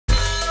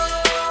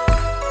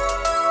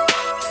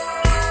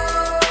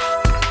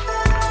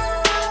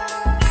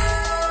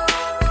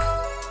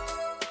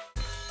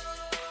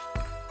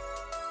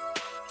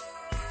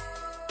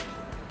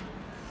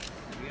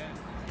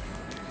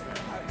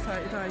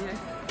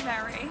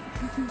Very.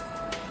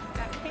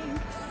 That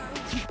pink.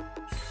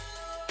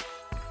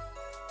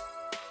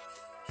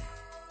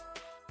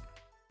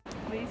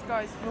 These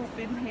guys have all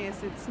been here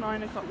since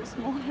 9 o'clock this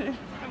morning.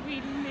 And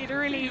we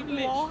literally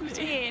walked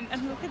in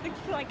and look at the,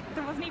 like,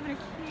 there wasn't even a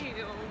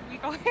queue. We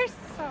got here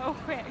so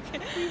quick.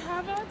 We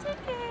have our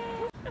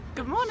ticket.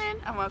 Good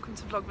morning and welcome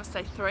to Vlogmas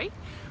Day 3.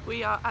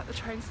 We are at the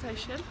train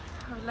station.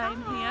 I have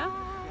Elaine here.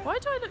 Why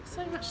do I look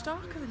so much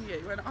darker than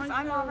you? When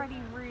I'm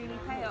already really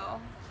pale.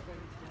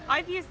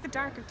 I've used the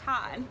darker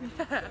tan,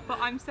 but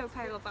I'm so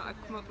pale that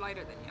I've come up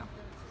lighter than you.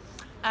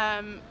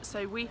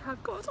 So we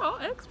have got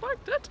our X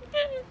Factor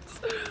tickets.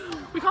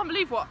 We can't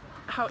believe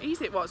how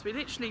easy it was. We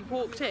literally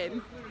walked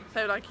in.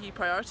 They were like, "Are you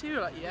priority?" We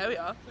were like, "Yeah, we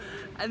are."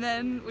 And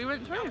then we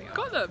went through,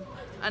 got them,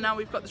 and now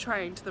we've got the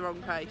train to the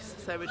wrong place.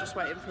 So we're just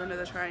waiting for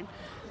another train,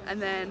 and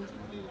then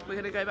we're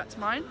gonna go back to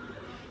mine,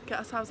 get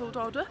ourselves all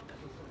dolled up,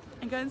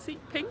 and go and see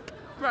Pink,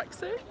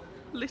 Rak-Su,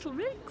 Little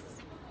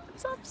Mix, and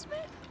Sam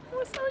Smith.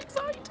 We're so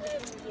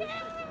excited!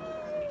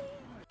 Yay!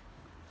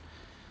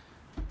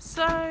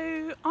 So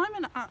I'm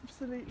an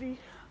absolutely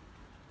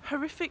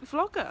horrific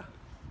vlogger.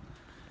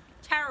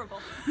 Terrible.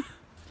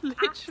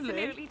 Literally.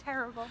 Absolutely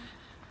terrible.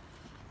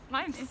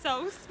 I'm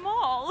so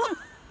small.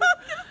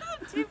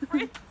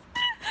 Different.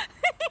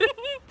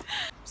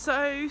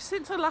 So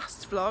since I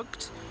last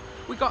vlogged,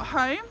 we got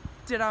home,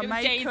 did our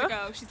makeup. Days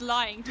ago. She's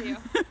lying to you.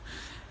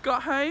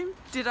 Got home,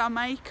 did our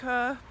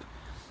makeup,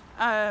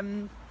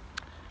 our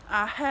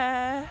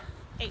hair.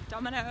 8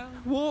 dominoes.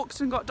 Walked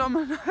and got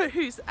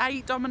dominoes,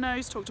 8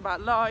 dominoes, talked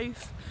about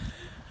life.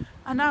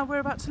 And now we're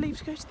about to leave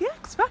to go to the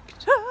X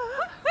Factor.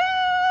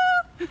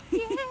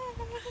 Yay!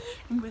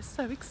 And we're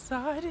so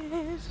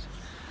excited.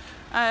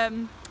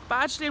 But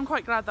actually I'm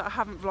quite glad that I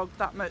haven't vlogged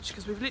that much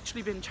because we've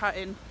literally been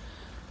chatting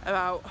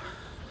about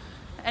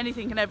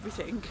anything and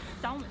everything.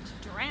 So much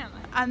drama.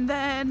 And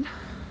then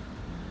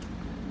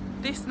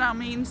this now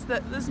means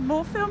that there's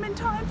more filming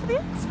time for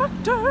the X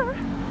Factor.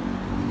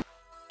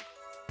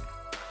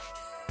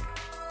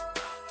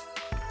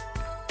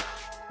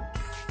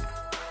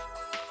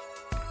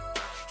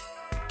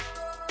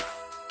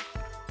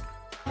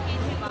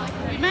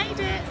 We made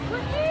it!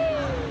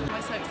 Woohoo!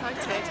 We're so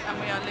excited and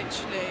we are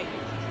literally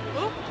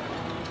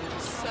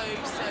so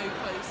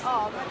close.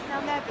 Oh, but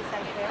they'll never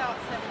say it.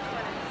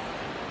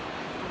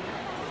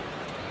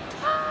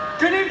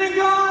 Good evening,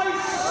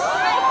 guys!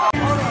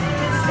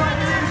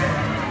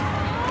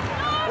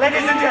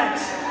 Ladies and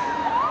gents,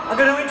 I'm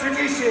going to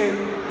introduce you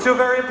to a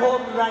very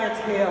important lad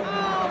here.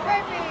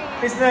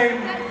 His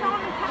name,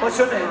 what's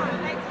your name?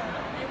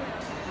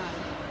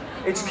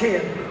 It's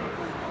Kian.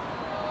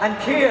 And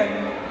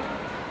Kian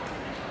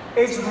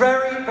is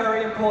very,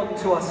 very important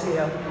to us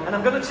here. And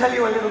I'm going to tell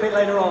you a little bit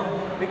later on.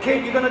 But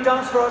Kian, you're going to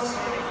dance for us?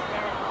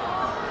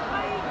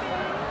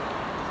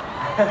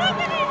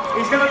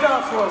 He's going to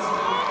dance for us.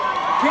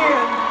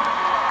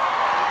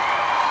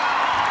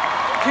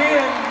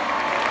 Kian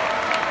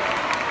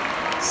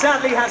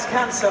sadly has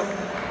cancer,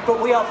 but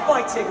we are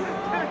fighting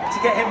to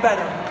get him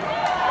better.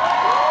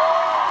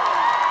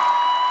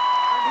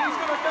 And he's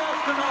going to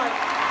dance tonight,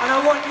 and I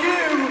want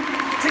you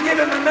to give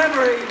him a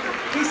memory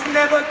he's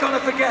never going to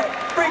forget.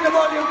 Bring the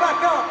volume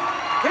back up.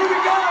 Here we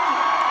go.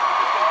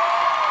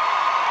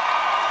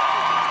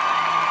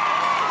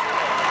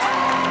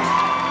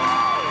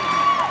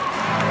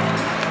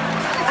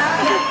 I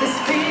got this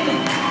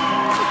feeling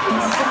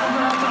inside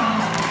my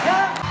bones.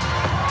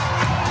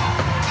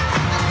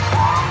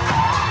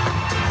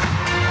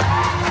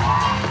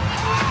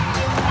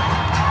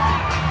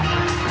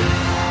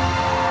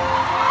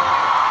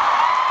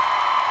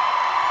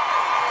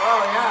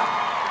 Oh yeah.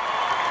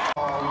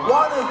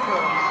 One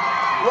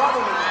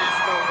of them is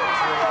still got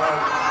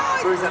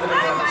to Bruce at the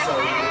beginning of the show.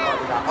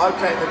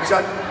 Okay, the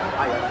judge.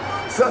 Oh,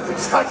 yeah. So the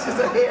judges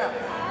are here,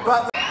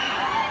 but.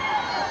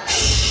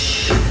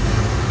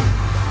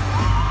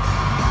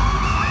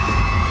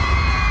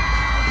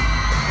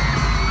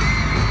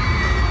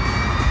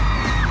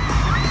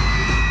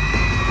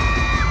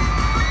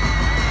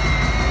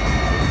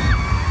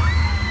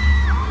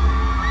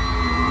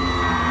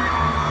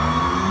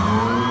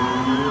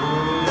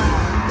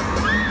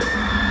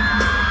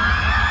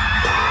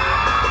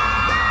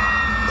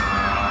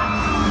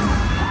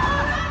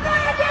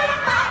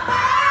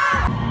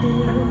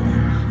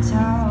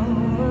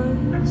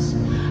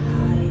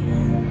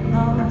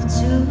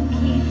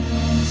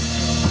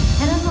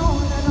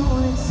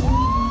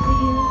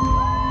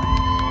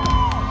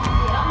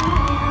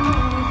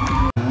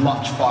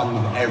 Much fun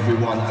with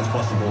everyone as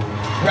possible.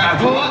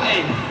 Rak what?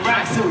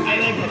 Rak-Su,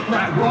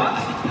 Rak what?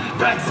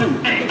 Rak-Su,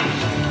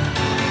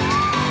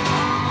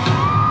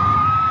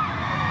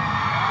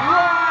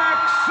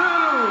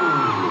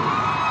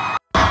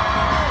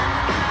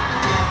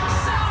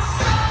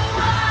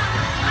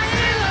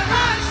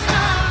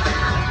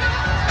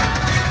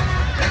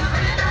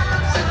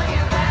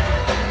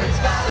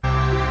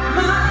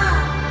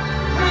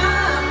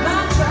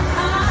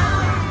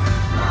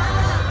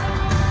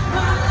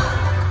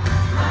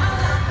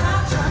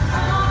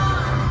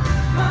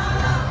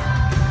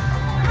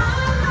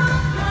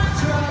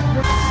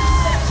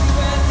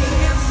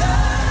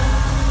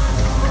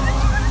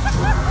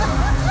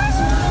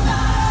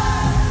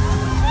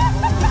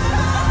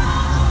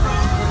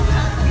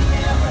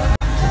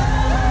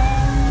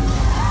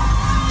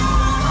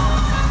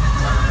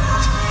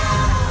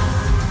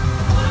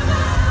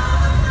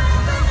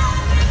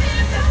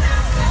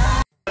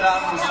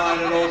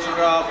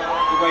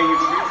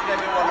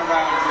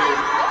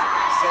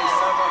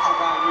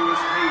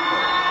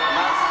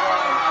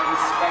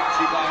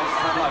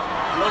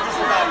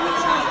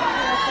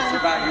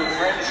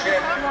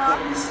 friendship, what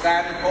we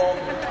stand for,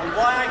 and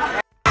why I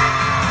care.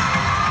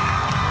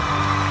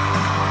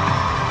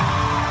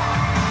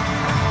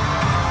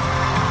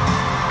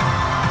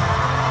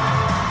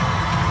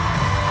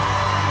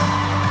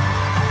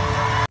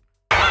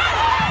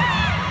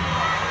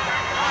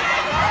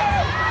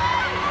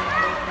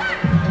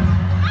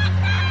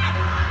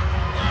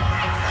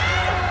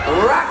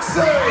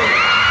 Rak-Su!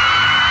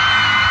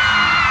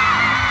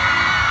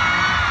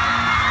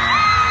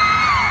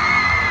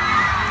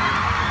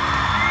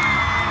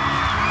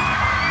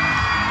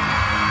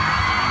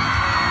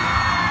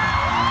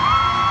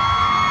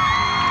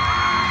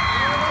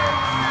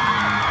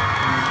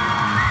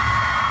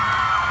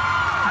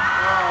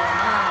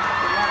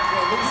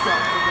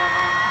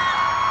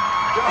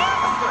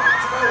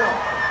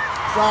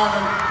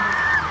 Simon,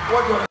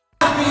 what do you want?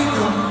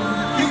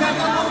 You got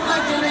the look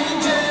like an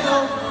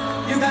angel.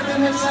 You got the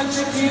lips like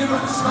Shakira,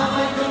 smile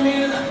like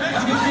Camila.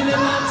 You feel it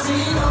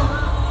Latino.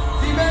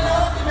 Dímelo,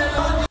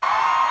 dímelo.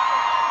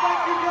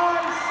 Thank you,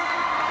 guys.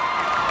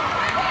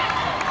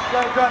 Go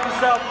grab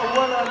yourself a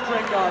well-earned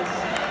drink, guys.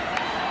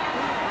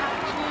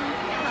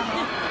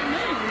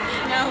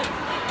 No.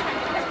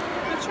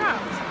 The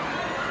trout.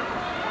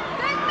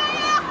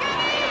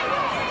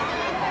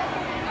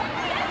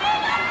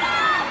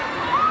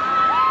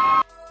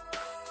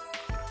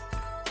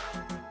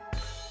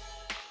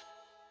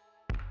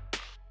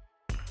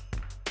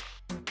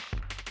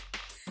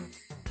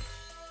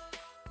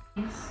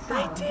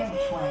 They did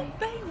it!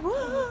 They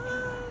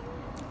won!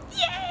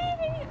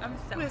 Yay! I'm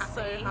so We're happy.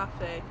 so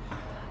happy.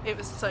 It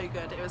was so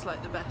good. It was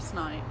like the best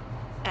night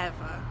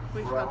ever.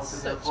 We've had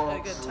such a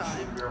good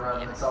time.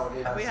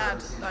 We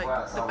had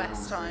like the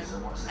best time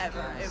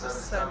ever. It was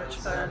so much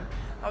fun.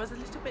 I was a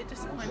little bit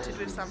disappointed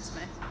with Sam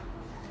Smith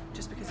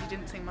just because he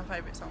didn't sing my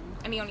favourite song.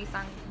 And he only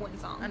sang one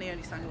song. And he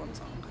only sang one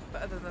song.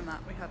 But other than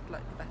that, we had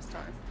like the best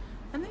time.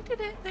 And they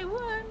did it. They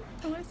won.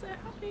 And we're so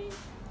happy.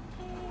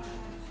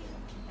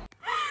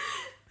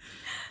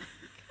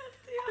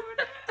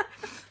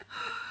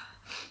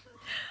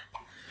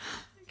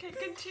 Okay,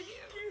 continue.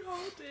 You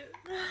hold it.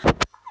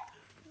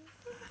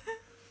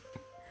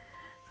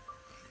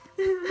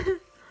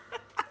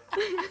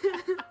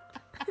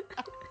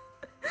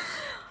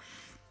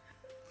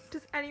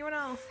 Does anyone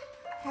else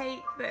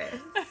hate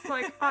this?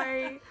 Like,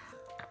 I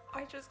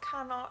just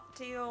cannot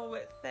deal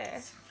with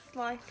this.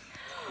 Like,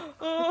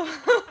 oh.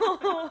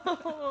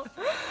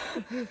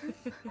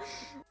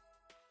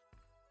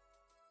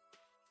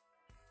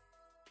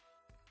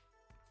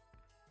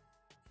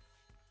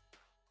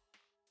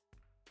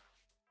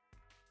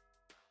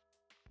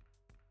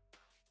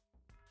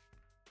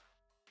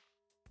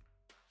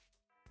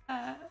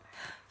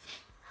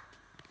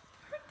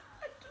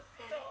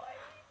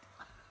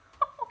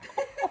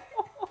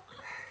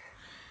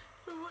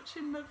 We're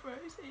watching Love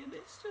Rosie and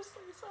it's just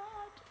so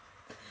sad.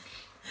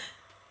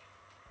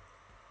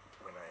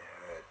 When I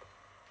heard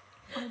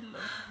I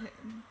love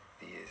him.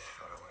 the years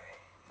far away,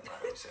 I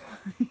was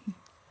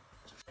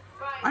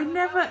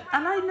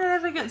I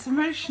never gets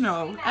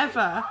emotional,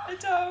 ever. I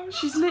don't.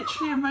 She's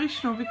literally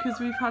emotional because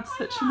we've had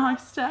such a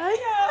nice day.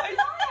 Yeah,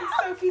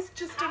 Sophie's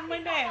just done my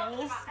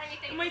nails,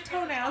 my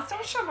toenails.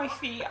 Don't show my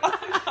feet. And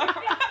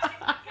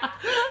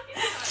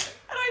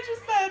I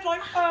just said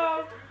like,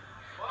 oh,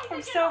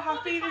 I'm so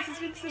happy. This has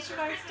been such a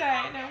nice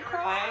day, and now I'm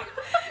crying.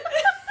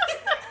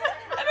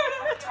 I don't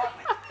know what to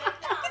do.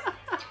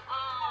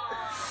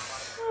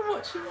 We're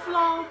watching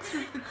vlogs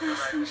with the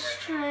Christmas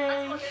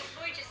tree,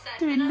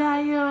 doing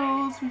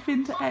nails. We've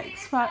been to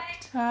X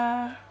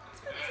Factor.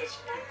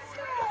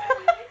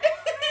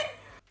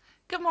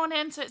 Good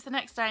morning, so it's the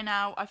next day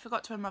now. I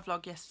forgot to end my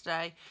vlog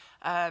yesterday,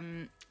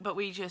 but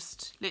we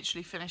just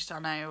literally finished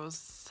our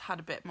nails, had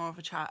a bit more of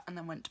a chat and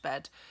then went to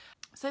bed.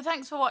 So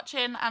thanks for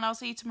watching and I'll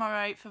see you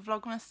tomorrow for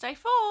Vlogmas Day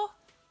 4.